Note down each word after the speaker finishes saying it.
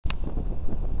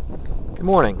Good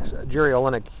morning. It's Jerry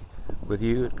Olenek with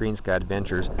you at Green Sky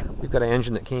Adventures. We've got an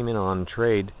engine that came in on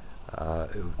trade.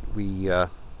 We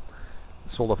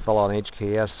sold a fellow an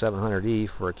HKS 700E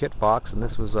for a Kitfox, and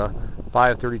this was a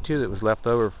 532 that was left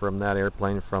over from that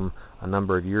airplane from a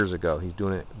number of years ago. He's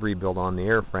doing a rebuild on the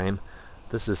airframe.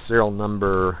 This is serial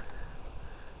number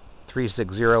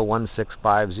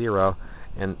 3601650,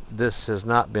 and this has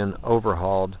not been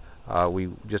overhauled. We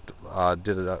just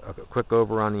did a quick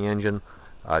over on the engine,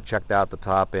 checked out the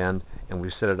top end, and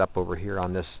we set it up over here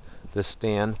on this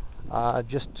stand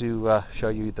just to show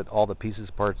you that all the pieces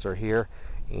parts are here,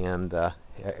 and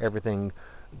everything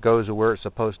goes where it's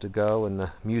supposed to go, and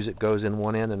the music goes in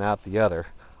one end and out the other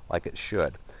like it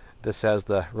should. This has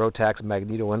the Rotax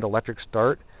Electric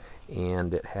Start,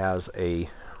 and it has a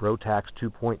Rotax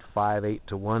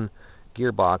 2.58-to-1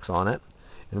 gearbox on it.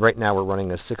 And right now we're running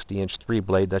a 60-inch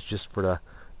 3-blade. That's just for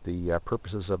the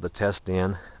purposes of the test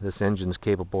stand. This engine's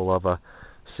capable of a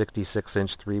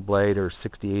 66-inch 3-blade or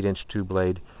 68-inch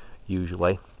 2-blade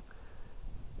usually.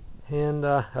 And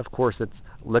of course it's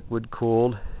liquid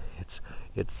cooled.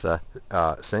 It's a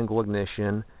single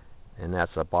ignition, and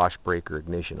that's a Bosch Breaker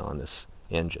Ignition on this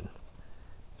engine.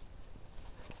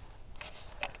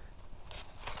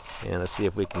 And let's see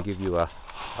if we can give you a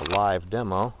live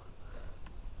demo.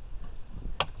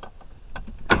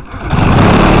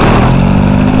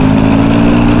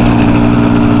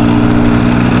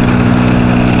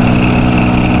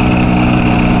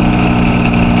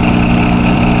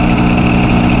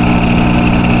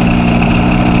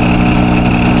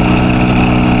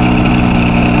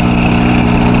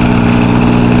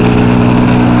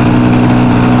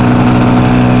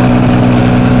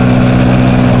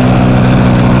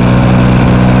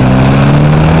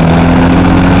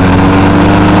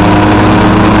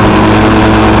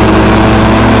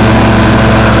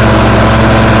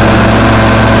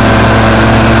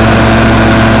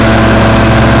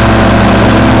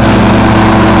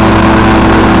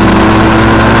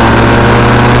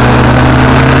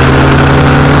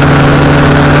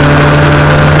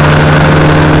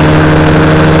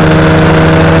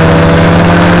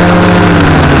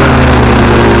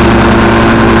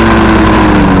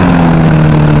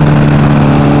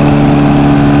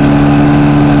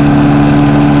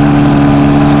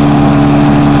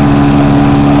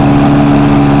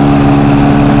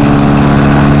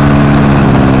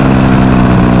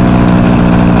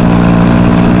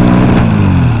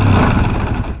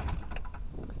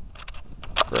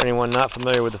 For anyone not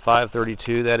familiar with the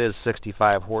 532, that is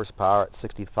 65 horsepower at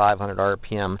 6,500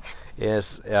 RPM.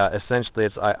 Essentially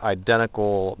it's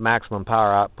identical maximum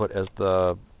power output as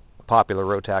the popular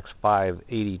Rotax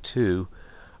 582.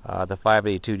 The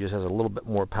 582 just has a little bit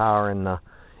more power in the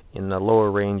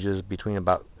lower ranges between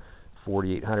about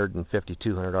 4,800 and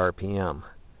 5,200 RPM.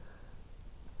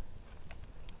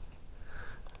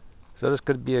 So this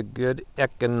could be a good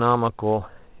economical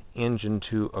engine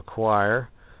to acquire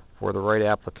for the right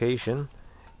application.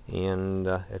 And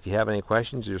if you have any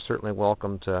questions, you're certainly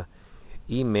welcome to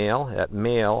email at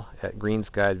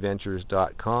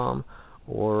mail@greenskyadventures.com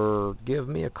or give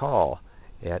me a call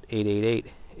at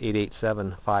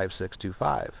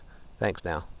 888-887-5625. Thanks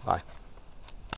now. Bye.